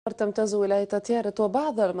تمتاز ولاية تيارت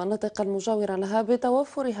وبعض المناطق المجاورة لها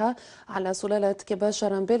بتوفرها على سلالة كباش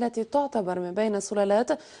الرامبي التي تعتبر من بين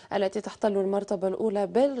السلالات التي تحتل المرتبة الأولى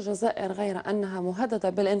بالجزائر، غير أنها مهددة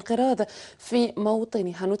بالإنقراض في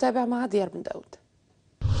موطنها. نتابع مع ديار بن داود.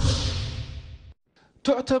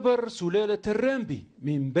 تعتبر سلالة الرامبي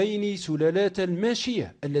من بين سلالات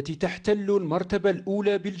الماشية التي تحتل المرتبة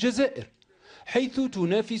الأولى بالجزائر، حيث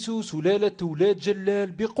تنافس سلالة ولاد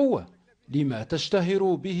جلال بقوة لما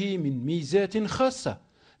تشتهر به من ميزات خاصة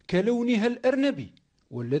كلونها الأرنبي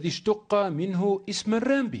والذي اشتق منه اسم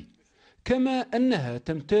الرامبي، كما أنها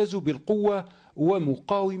تمتاز بالقوة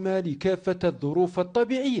ومقاومة لكافة الظروف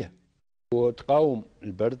الطبيعية، وتقاوم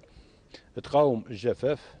البرد، تقاوم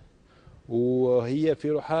الجفاف، وهي في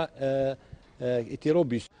روحها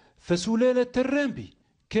ايتيروبيس. فسلالة الرامبي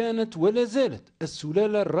كانت ولا زالت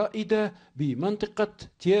السلالة الرائدة بمنطقة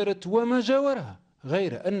تيارت وما جاورها،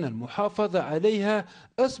 غير أن المحافظة عليها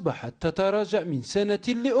أصبحت تتراجع من سنة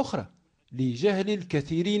لأخرى لجهل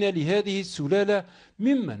الكثيرين لهذه السلالة،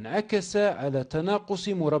 مما انعكس على تناقص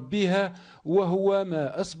مربيها وهو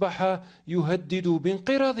ما أصبح يهدد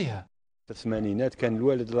بانقراضها. في الثمانينات كان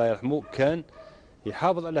الوالد الله يرحمه كان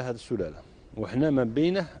يحافظ على هذه السلالة، وإحنا من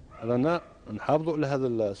بينه رانا نحافظوا على هذه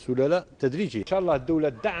السلالة تدريجي. إن شاء الله الدولة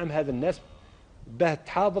تدعم هذا الناس باه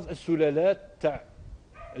تحافظ السلالات تاع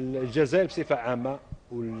الجزائر بصفة عامة،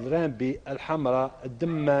 والرامبي، الحمراء،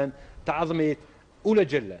 الدمان، تعظميت، أولى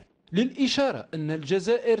جلال. للإشارة أن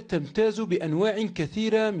الجزائر تمتاز بأنواع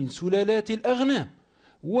كثيرة من سلالات الأغنام،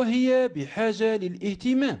 وهي بحاجة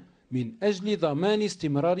للاهتمام من أجل ضمان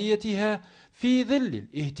استمراريتها في ظل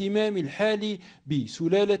الاهتمام الحالي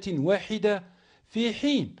بسلالة واحدة، في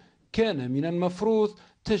حين كان من المفروض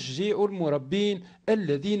تشجيع المربين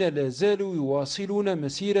الذين لا زالوا يواصلون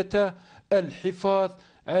مسيرة الحفاظ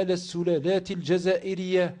على السلالات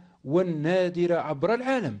الجزائرية والنادرة عبر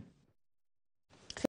العالم.